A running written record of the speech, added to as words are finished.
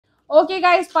Okay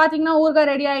guys பாத்தீங்கன்னா ஊர்கா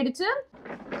ready ஆயிடுச்சு.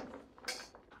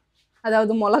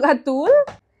 அதாவது மிளகாய் தூள்.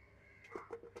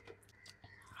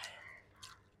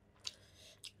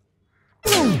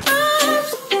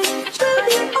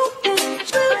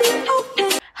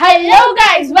 Hello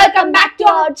guys, welcome back to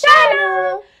our channel.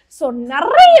 So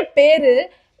நிறைய பேரு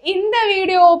இந்த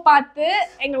வீடியோ பார்த்து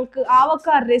எங்களுக்கு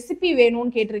ஆவக்கா ரெசிபி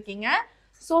வேணும்னு கேட்டிருக்கீங்க.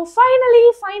 So finally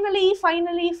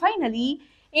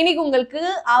இன்னைக்கு உங்களுக்கு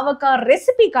ஆவக்கா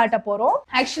ரெசிபி காட்ட போறோம்.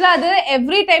 ஆக்சுவலா அது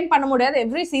எவ்ரி டைம் பண்ண முடியாது,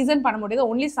 எவ்ரி சீசன் பண்ண முடியாது,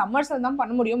 ஒன்லி சம்மர்ஸ்ல தான்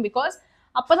பண்ண முடியும். பிகாஸ்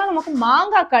அப்பதான் நமக்கு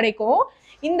மாங்காய் கிடைக்கும்.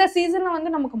 இந்த சீசன்ல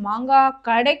வந்து நமக்கு மாங்காய்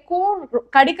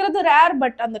கிடைக்கிறது ரேர்,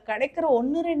 பட் அந்த கிடைக்கிற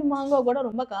 1-2 மாங்காய் கூட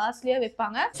ரொம்ப காஸ்ட்லியா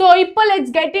வைப்பாங்க. சோ இப்போ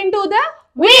let's get into the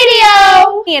video.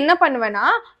 என்ன பண்ணுவேன்னா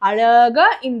அழகா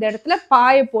இந்த இடத்துல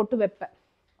பாயை போட்டு வைப்பேன்.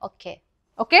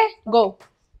 ஓகே கோ.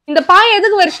 இந்த பாய்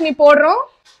எதுக்கு வருஷினி போடுறோம்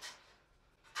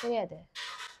தெரியாது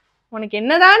உனக்கு?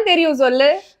 என்னதான் தெரியும் சொல்லு.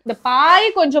 இந்த பாய்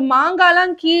கொஞ்சம்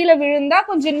மாங்காய்லாம் கீழே விழுந்தா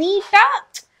கொஞ்சம் நீட்டா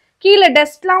கீழே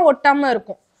டஸ்ட்லாம் ஒட்டாம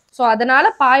இருக்கும். ஸோ அதனால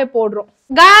பாயை போடுறோம்.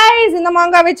 கைஸ் இந்த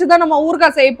மாங்காய் வச்சுதான் நம்ம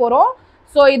ஊறுகாய் செய்ய போறோம்.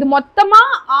 ஸோ இது மொத்தமா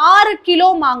 6 கிலோ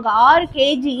மாங்காய்,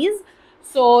 6 kgs.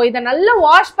 ஸோ இதை நல்லா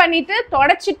வாஷ் பண்ணிட்டு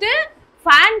தொடச்சிட்டு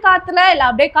ஃபேன் காத்துல இல்லை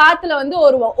அப்படியே காத்துல வந்து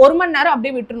ஒரு மணி நேரம்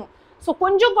அப்படியே விட்டுணும். ஸோ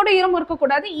கொஞ்சம் கூட ஈரம்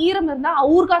இருக்கக்கூடாது. ஈரம் இருந்தா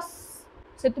ஊறுகாய்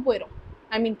செத்து போயிடும்,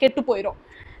 ஐ மீன் கெட்டு போயிடும்.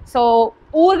 ஸோ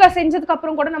ஊறுகாய் செஞ்சதுக்கு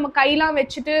அப்புறம் கூட நம்ம கையெல்லாம்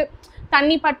வச்சுட்டு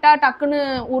தண்ணி பட்டா டக்குன்னு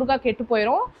ஊறுகாய் கெட்டு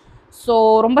போயிடும். ஸோ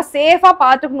ரொம்ப சேஃபா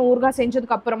பார்த்துக்கணும் ஊறுகாய்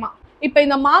செஞ்சதுக்கு அப்புறமா. இப்போ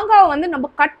இந்த மாங்காவை வந்து நம்ம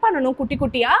கட் பண்ணணும் குட்டி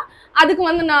குட்டியா. அதுக்கு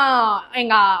வந்து நான்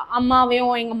எங்க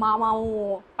அம்மாவையும் எங்க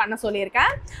மாமாவும் பண்ண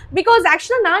சொல்லியிருக்கேன். பிகாஸ்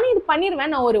ஆக்சுவலா நானே இது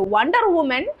பண்ணிடுவேன், நான் ஒரு வண்டர்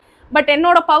உமன். பட்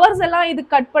என்னோட பவர்ஸ் எல்லாம் இது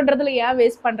கட் பண்றதுல ஏன்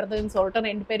வேஸ்ட் பண்றதுன்னு சொல்லிட்டு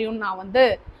 2 பேரையும் நான் வந்து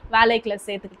வேலைக்குள்ள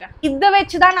சேர்த்துக்கிட்டேன். இதை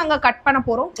வச்சுதான் நாங்க கட் பண்ண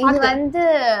போறோம். இது வந்து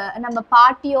நம்ம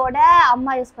பாட்டியோட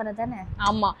அம்மா யூஸ் பண்ணதானே?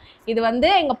 ஆமா, இது வந்து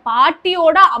எங்க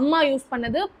பாட்டியோட அம்மா யூஸ்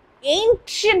பண்ணது.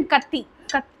 ஏன்ஷியன்ட் கத்தி.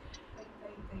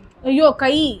 ஐயோ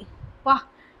கை வா,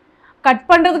 கட்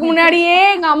பண்றதுக்கு முன்னாடியே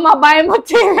எங்க அம்மா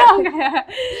பயமுறுத்திடுறாங்க.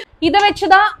 இதை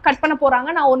வச்சுதான் கட் பண்ண போறாங்க.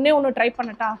 நான் ஒண்ணு ட்ரை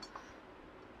பண்ணட்டா?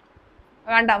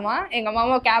 வேண்டாமா? எங்க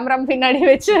மாமா கேமரா பின்னாடி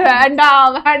வச்சு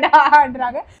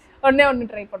வேண்டாம்ன்றாங்க.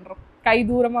 ஒண்ணு ட்ரை பண்றோம் கை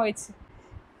தூரமா வச்சு.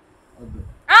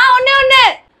 ஒண்ணு.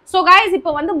 சோ गाइस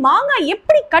இப்போ வந்து மாங்காய்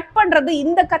எப்படி கட் பண்றது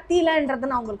இந்த கத்தியிலன்றதை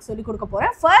நான் உங்களுக்கு சொல்லி கொடுக்க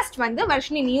போறேன். ஃபர்ஸ்ட் வந்து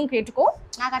வர்ஷினி நீயும் கேட்டுக்கோ.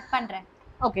 நான் கட் பண்றேன்.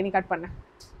 ஓகே, நீ கட் பண்ணு.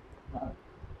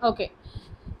 ஓகே.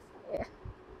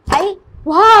 ஐ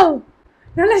வாவ்,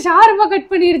 நல்ல ஷார்ப்பா கட்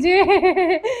பண்ணிருச்சு.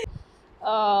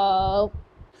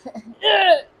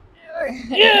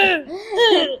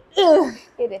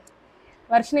 இது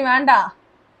வர்ஷினி வேண்டாம்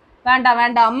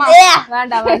அம்மா,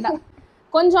 வேண்டாம்.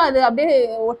 கொஞ்சம் அது அப்படியே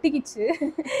ஒட்டிக்கிச்சு.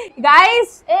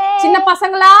 கைஸ், சின்ன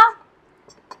பசங்களா,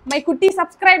 மை குட்டி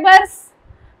subscribers,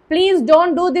 please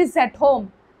don't do this at home.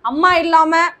 அம்மா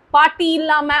இல்லாம, பாட்டி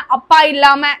இல்லாம, அப்பா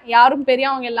இல்லாம, யாரும்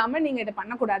பெரியவங்க இல்லாம நீங்க இதை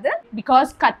பண்ணக்கூடாது.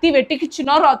 பிகாஸ் கத்தி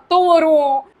வெட்டிக்குச்சுன்னா ரத்தம்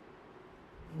வரும்.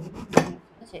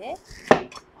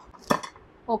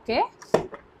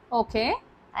 ஓகே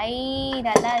ஐ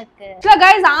நல்லா இருக்கு.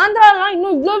 கைஸ் ஆந்திராலாம்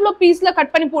இன்னும் இவ்வளோ பீஸ்ல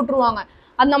கட் பண்ணி போட்டுருவாங்க.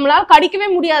 அது நம்மளால கடிக்கவே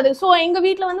முடியாது. ஸோ எங்க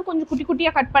வீட்டுல வந்து கொஞ்சம் குட்டி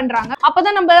குட்டியா கட் பண்றாங்க.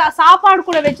 அப்பதான் நம்ம சாப்பாடு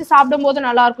கூட வச்சு சாப்பிடும் போது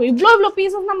நல்லா இருக்கும். இவ்வளோ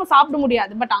பீசஸ் நம்ம சாப்பிட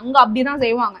முடியாது, பட் அங்க அப்படிதான்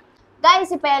செய்வாங்க.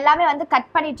 கைஸ் இப்போ எல்லாமே வந்து கட்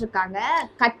பண்ணிட்டு இருக்காங்க.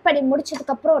 கட் பண்ணி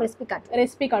முடிச்சதுக்கு அப்புறம்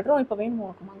ரெசிபி காட்டுறோம். இப்போ வேணும்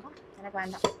உனக்கு மாங்காய்? எனக்கு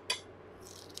வேண்டாம்.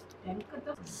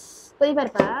 புதிய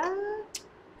பருப்பா?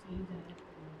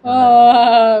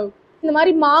 இந்த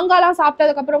மாதிரி மாங்காய்லாம்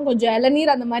சாப்பிட்டதுக்கு அப்புறம் கொஞ்சம்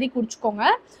இளநீர் அந்த மாதிரி குடிச்சுக்கோங்க.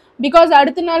 பிகாஸ்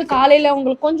அடுத்த நாள் காலையில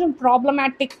உங்களுக்கு கொஞ்சம்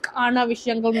ப்ராப்ளமேட்டிக் ஆன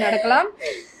விஷயங்கள் நடக்கலாம்.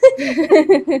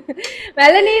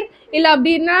 இளநீர் இல்ல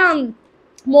அப்படின்னா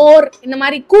மோர், இந்த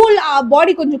மாதிரி கூல்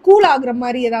பாடி கொஞ்சம் கூல் ஆகுற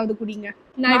மாதிரி ஏதாவது குடிங்க.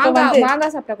 நான் இப்ப வந்து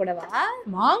மாங்காய் சாப்பிட்டா கூடவா?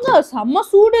 மாங்காய் செம்ம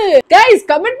சூடு. கைஸ்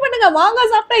கமெண்ட் பண்ணுங்க,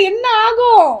 மாங்காய் சாப்பிட்டா என்ன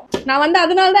ஆகும்? நான் வந்து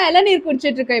அதனாலதான் இளநீர்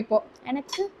குடிச்சிட்டு இருக்கேன் இப்போ.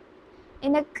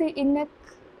 எனக்கு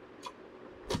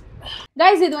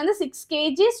கைஸ் இது வந்து 6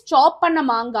 kgs சாப் பண்ண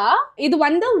மாங்காய். இது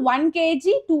வந்து 1 kg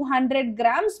 200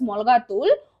 grams மிளகாய்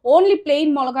தூள், ஓன்லி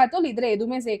பிளெயின் மிளகாய் தூள், இதுல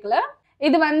எதுவுமே சேர்க்கல.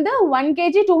 இது வந்து 1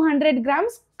 kg 200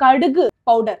 grams கடுகு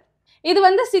பவுடர். இது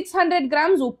வந்து 600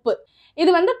 grams உப்பு.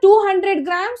 இது வந்து 200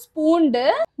 grams பூண்டு,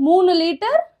 3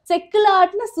 லிட்டர் செக்குல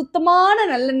ஆட்டின சுத்தமான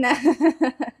நல்லெண்ணெய்.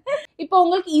 இப்போ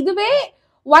உங்களுக்கு இதுவே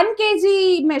 1 kg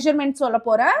மெஷர்மெண்ட் சொல்ல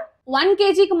போறேன். 1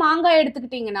 kgக்கு மாங்காய்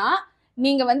எடுத்துக்கிட்டீங்கன்னா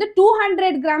நீங்க வந்து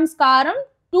 200 grams காரம்,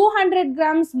 200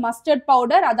 grams மஸ்டர்ட்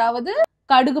பவுடர் அதாவது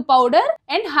கடுகு பவுடர்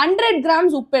அண்ட் 100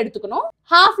 grams உப்பு எடுத்துக்கணும்.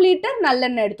 1/2 லிட்டர்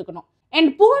நல்லெண்ணெய் எடுத்துக்கணும். அண்ட்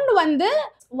பூண்டு வந்து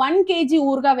 1 kg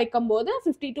ஊர்கா வைக்கும் போது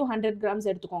 50 to 100 grams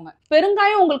எடுத்துக்கோங்க.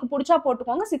 பெருங்காயம் உங்களுக்கு பிடிச்சா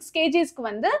போட்டுக்கோங்க. 6 kgsக்கு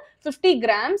வந்து 50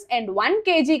 grams and 1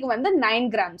 kgக்கு வந்து 9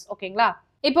 grams. ஓகேங்களா?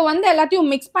 இப்போ வந்து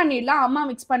எல்லாத்தையும் மிக்ஸ் பண்ணிடலாம். அம்மா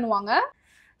மிக்ஸ் பண்ணுவாங்க.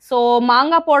 ஸோ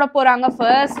மாங்காய் போட போறாங்க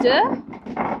ஃபர்ஸ்ட்.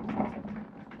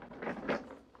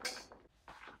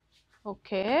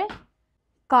 ஓகே,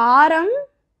 காரம்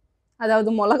அதாவது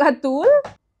மிளகாத்தூள்,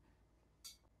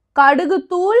 கடுகு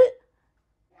தூள்,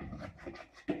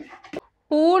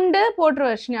 பூண்டு போட்டு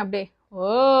வர்ஷினி அப்படியே. ஓ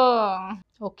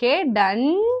ஓகே, டன்.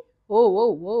 ஓ ஓ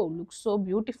ஓ, லுக்ஸ் சோ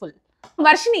பியூட்டிஃபுல்.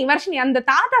 வர்ஷினி அந்த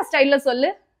தாத்தா ஸ்டைல்ல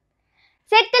சொல்லு.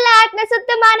 செட்டில் ஆட்டின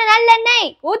சுத்தமான நல்லெண்ணெய்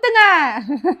ஊத்துங்க.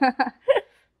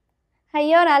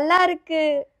 ஐயோ நல்லா இருக்கு.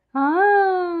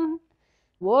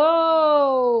 ஓ,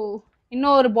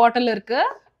 இன்னும் ஒரு பாட்டில் இருக்கு.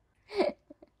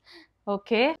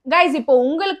 ஓகே கைஸ், இப்போ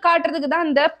உங்களுக்கு காட்டுறதுக்கு தான்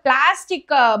இந்த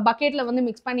பிளாஸ்டிக் பக்கெட்ல வந்து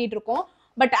மிக்ஸ் பண்ணிட்டு இருக்கோம்.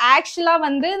 பட் ஆக்சுவலா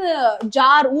வந்து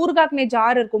ஜார், ஊறுகாக்குனே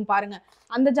ஜார் இருக்கும் பாருங்க,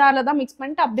 அந்த ஜார்ல தான் மிக்ஸ்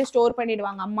பண்ணிட்டு அப்படியே ஸ்டோர்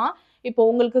பண்ணிடுவாங்க அம்மா. இப்போ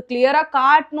உங்களுக்கு கிளியரா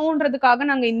காட்டணுன்றதுக்காக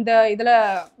நாங்க இந்த இதுல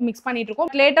மிக்ஸ் பண்ணிட்டு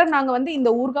இருக்கோம். லேட்டர் நாங்க வந்து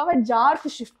இந்த ஊறுகாவை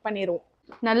ஜாருக்கு ஷிஃப்ட் பண்ணிடுவோம்.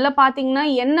 நல்லா பாத்தீங்கன்னா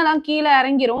எண்ணெய்லாம் கீழே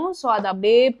இறங்கிரும். ஸோ அதை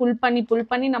அப்படியே புல்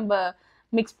பண்ணி நம்ம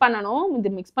மிக்ஸ் பண்ணணும். இது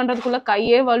மிக்ஸ் பண்றதுக்குள்ள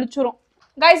கையே வலிச்சுரும்.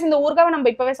 கைஸ், இந்த ஊறுகாவை நம்ம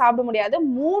இப்பவே சாப்பிட முடியாது.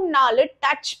 3 நாள்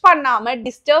டச் பண்ணாம,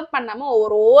 டிஸ்டர்ப் பண்ணாம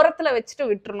ஒரு ஓரத்துல வச்சுட்டு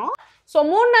விட்டுறணும். ஸோ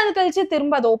 3 நாள் கழிச்சு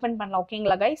திரும்ப அதை ஓபன் பண்ணலாம்.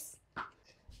 ஓகேங்களா கைஸ்?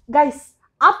 கைஸ்,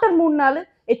 ஆஃப்டர் 3 நாள்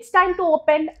it's time to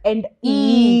open and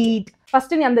eat.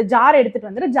 First நீ அந்த ஜார் எடுத்துட்டு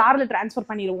வந்துட்டு ஜார்ல டிரான்ஸ்ஃபர்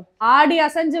பண்ணிடுவோம். ஆடி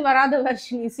அசைஞ்சு வராத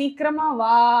வர்ஷினி, சீக்கிரமா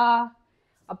வா.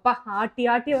 அப்பா ஆட்டி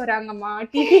ஆட்டி வராங்க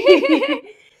மாட்டி.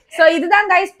 ஸோ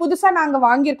இதுதான் கைஸ் புதுசா நாங்க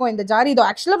வாங்கியிருக்கோம் இந்த ஜார். இது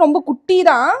ஆக்சுவலா ரொம்ப குட்டி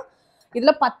தான்,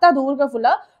 இதுல 10 ஊறுகாய்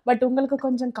ஃபுல்லா. பட் உங்களுக்கு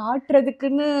கொஞ்சம்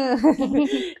காட்டுறதுக்குன்னு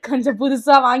கொஞ்சம்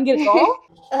புதுசா வாங்கியிருக்கோம்.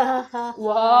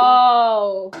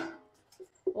 Wow,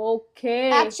 okay.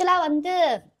 ஆக்சுவலா வந்து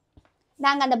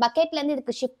நாங்க அந்த பக்கெட்ல இருந்து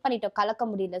இதுக்கு ஷிஃப்ட் பண்ணிட்டோம், கலக்க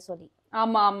முடியல சொல்லி.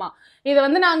 ஆமா, இத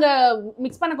வந்து நாங்க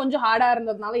மிக்ஸ் பண்ண கொஞ்சம் ஹார்டா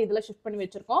இருந்ததுனால இதுல ஷிஃப்ட் பண்ணி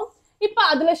வச்சிருக்கோம். இப்போ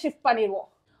அதுல ஷிஃப்ட் பண்ணிடுவோம்.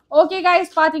 ஓகே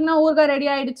கைஸ், பாத்தீங்கன்னா ஊறுகாய் ரெடி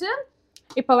ஆயிடுச்சு.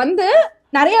 இப்போ வந்து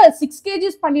நிறைய 6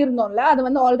 kgs பண்ணியிருந்தோம்ல, அது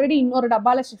வந்து ஆல்ரெடி இன்னொரு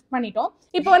டப்பால ஷிஃப்ட் பண்ணிட்டோம்.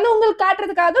 இப்போ வந்து உங்களுக்கு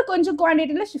காட்டுறதுக்காக கொஞ்சம்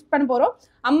குவான்டிட்டியில ஷிஃப்ட் பண்ண போறோம்.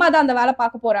 அம்மா தான் அந்த வேலை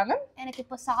பார்க்க போறாங்க. எனக்கு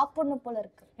இப்போ சாப்பிடணும் போல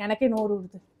இருக்கு. எனக்கே நோறு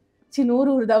ஊறுது. நோறு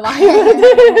ஊறுதா வாய்.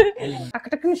 டக்கு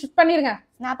டக்குன்னு ஷிஃப்ட் பண்ணிருங்க.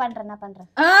 நான் பண்றேன்.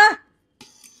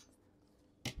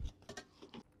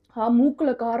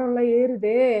 மூக்குல காரம் எல்லாம்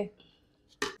ஏறுதே.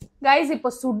 கைஸ், இப்போ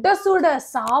சுட சுட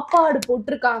சாப்பாடு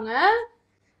போட்டிருக்காங்க,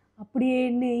 அப்படியே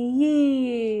நெய்யி.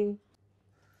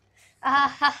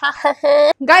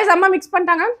 கைஸ், அம்மா மிக்ஸ்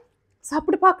பண்ணிட்டாங்க,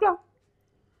 சாப்பிட்டு பார்க்கலாம்.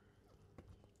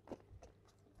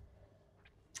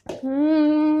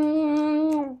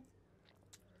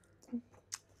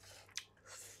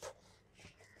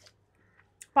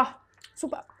 பா,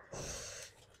 சூப்பர்.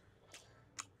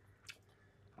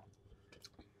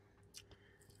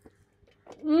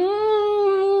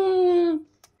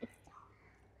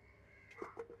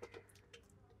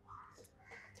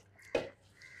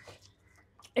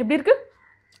 எப்படி இருக்கு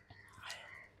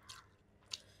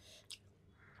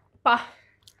பா?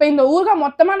 இப்ப இந்த ஊறுகாய்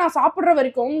மொத்தமா நான் சாப்பிடுற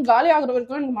வரைக்கும், காலி ஆகுற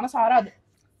வரைக்கும் எனக்கு மனசு ஆறாது.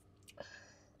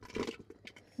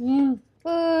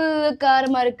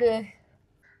 காரமா இருக்கு.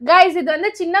 கைஸ், இது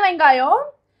வந்து சின்ன வெங்காயம்.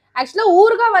 ஆக்சுவலா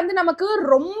ஊறுகாய் வந்து நமக்கு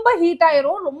ரொம்ப ஹீட்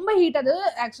ஆயிரும். ரொம்ப ஹீட். அது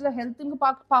ஆக்சுவலா ஹெல்த்துக்கு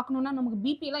பார்க்கணும்னா நமக்கு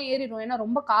பிபி எல்லாம் ஏறிடும், ஏன்னா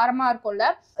ரொம்ப காரமா இருக்கும்ல.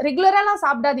 ரெகுலரா எல்லாம்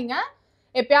சாப்பிடாதீங்க.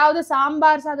 எப்பயாவது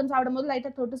சாம்பார் சாதம் சாப்பிடும் போது லைட்டா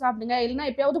தொட்டு சாப்பிடுங்க. இல்லைன்னா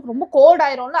எப்பயாவது ரொம்ப கோல்ட்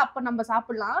ஆயிரும்ல, அப்ப நம்ம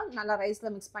சாப்பிடலாம் நல்லா ரைஸ்ல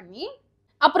மிக்ஸ் பண்ணி.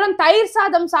 அப்புறம் தயிர்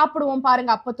சாதம் சாப்பிடுவோம்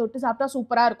பாருங்க, அப்ப தொட்டு சாப்பிட்டா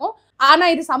சூப்பரா இருக்கும். ஆனா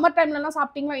இது சம்மர் டைம்ல எல்லாம்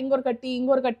சாப்பிட்டீங்கன்னா இங்க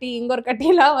ஒரு கட்டி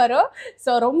எல்லாம் வரும்.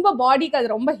 ஸோ ரொம்ப பாடிக்கு அது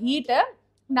ரொம்ப ஹீட்டு.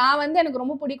 நான் வந்து எனக்கு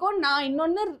ரொம்ப பிடிக்கும். நான்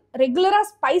இன்னொன்னு ரெகுலரா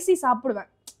ஸ்பைசி சாப்பிடுவேன்,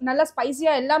 நல்லா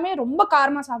ஸ்பைசியா எல்லாமே ரொம்ப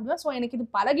காரமா சாப்பிடுவேன். ஸோ எனக்கு இது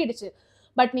பழகிடுச்சு.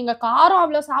 பட் நீங்க காரம்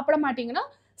அவ்வளோ சாப்பிட மாட்டீங்கன்னா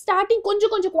ஸ்டார்டிங்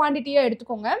கொஞ்சம் குவான்டிட்டியா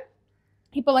எடுத்துக்கோங்க.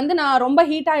 இப்போ வந்து நான் ரொம்ப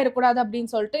ஹீட் ஆயிடக்கூடாது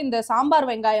அப்படின்னு சொல்லிட்டு இந்த சாம்பார்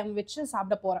வெங்காயம் வச்சு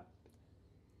சாப்பிட போறேன்.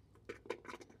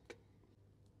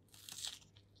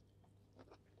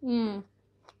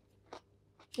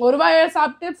 ஒரு வாயை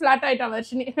சாப்பிட்டு ஃபிளாட் ஆயிட்டான்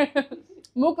வர்ஷினி.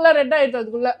 மூக்குல ரெட் ஆயிடுச்சு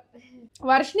அதுக்குள்ள.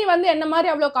 வர்ஷினி வந்து என்ன மாதிரி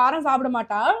அவ்வளோ காரம் சாப்பிட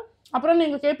மாட்டா. அப்புறம்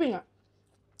நீங்க கேட்பீங்க,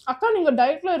 அக்கா நீங்க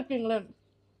டயட்ல இருக்கீங்களே?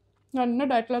 நான்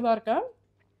இன்னும் டயட்ல தான் இருக்கேன்.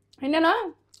 என்னன்னா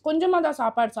கொஞ்சமாக தான்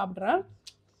சாப்பாடு சாப்பிட்றேன்.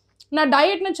 நான்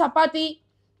டயட்னு சப்பாத்தி,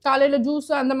 காலையில் ஜூஸ்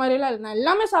அந்த மாதிரிலாம் இல்லை, நான்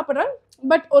எல்லாமே சாப்பிட்றேன்.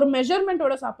 பட் ஒரு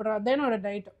மெஷர்மெண்ட்டோட சாப்பிட்றேன், அதே என்னோட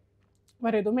டயட்,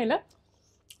 வேறு எதுவுமே இல்லை.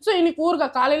 ஸோ இன்னைக்கு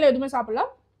ஊறுகாய், காலையில் எதுவுமே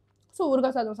சாப்பிடலாம். ஸோ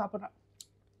ஊறுகாய் சாதம் சாப்பிட்றேன்.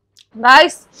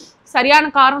 ரைஸ் சரியான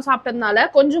காரம் சாப்பிட்டதுனால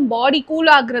கொஞ்சம் பாடி கூல்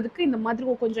ஆகுறதுக்கு இந்த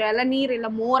மாதிரி கொஞ்சம் இளநீர் இல்லை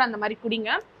மோர் அந்த மாதிரி குடிங்க.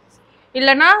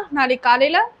 இல்லைன்னா நாளைக்கு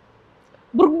காலையில்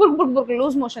புர்க் புர்க் புர்க் புர்க்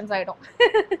லூஸ் மோஷன்ஸ் ஆயிடும்.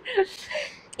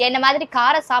 என்ன மாதிரி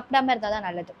காரம் சாப்பிடாம இருந்தாதான்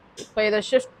நல்லது. இப்போ இதை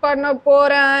ஷிஃப்ட் பண்ண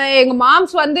போறேன். எங்க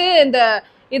மாம்ஸ் வந்து இந்த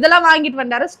இதெல்லாம் வாங்கிட்டு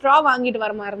வந்தாரு, ஸ்ட்ரா வாங்கிட்டு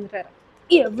வர மறந்துட்டாரு.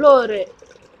 எவ்வளோ ஒரு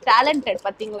டேலண்டட்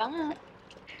பாத்தீங்களா?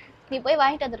 நீ போய்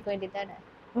வாங்கிட்டு வந்திருக்க வேண்டியதானே.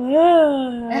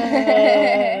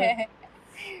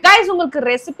 गाइस உங்களுக்கு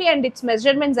ரெசிபி அண்ட் இட்ஸ்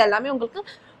மெஷர்மெண்ட்ஸ் எல்லாமே உங்களுக்கு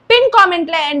பின்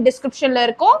காமெண்ட்ல அண்ட் டிஸ்கிரிப்ஷன்ல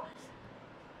இருக்கும்.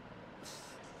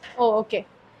 ஓ ஓகே.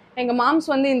 எங்க மாம்ஸ்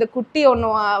வந்து இந்த குட்டி ஒன்னு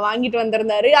வாங்கிட்டு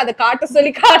வந்திருந்தாரு, அதை காட்ட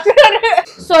சொல்லி காட்டுறாரு.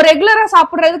 ஸோ ரெகுலரா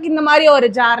சாப்பிடுறதுக்கு இந்த மாதிரி ஒரு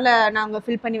ஜார்ல நாங்க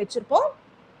ஃபில் பண்ணி வச்சிருப்போம்.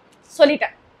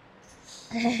 சொல்லிட்டேன்.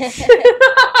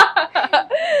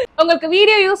 உங்களுக்கு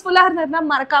வீடியோ யூஸ்ஃபுல்லா இருந்ததுன்னா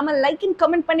மறக்காம லைக் அண்ட்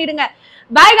கமெண்ட் பண்ணிடுங்க.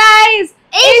 By guys.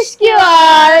 HQ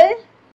all.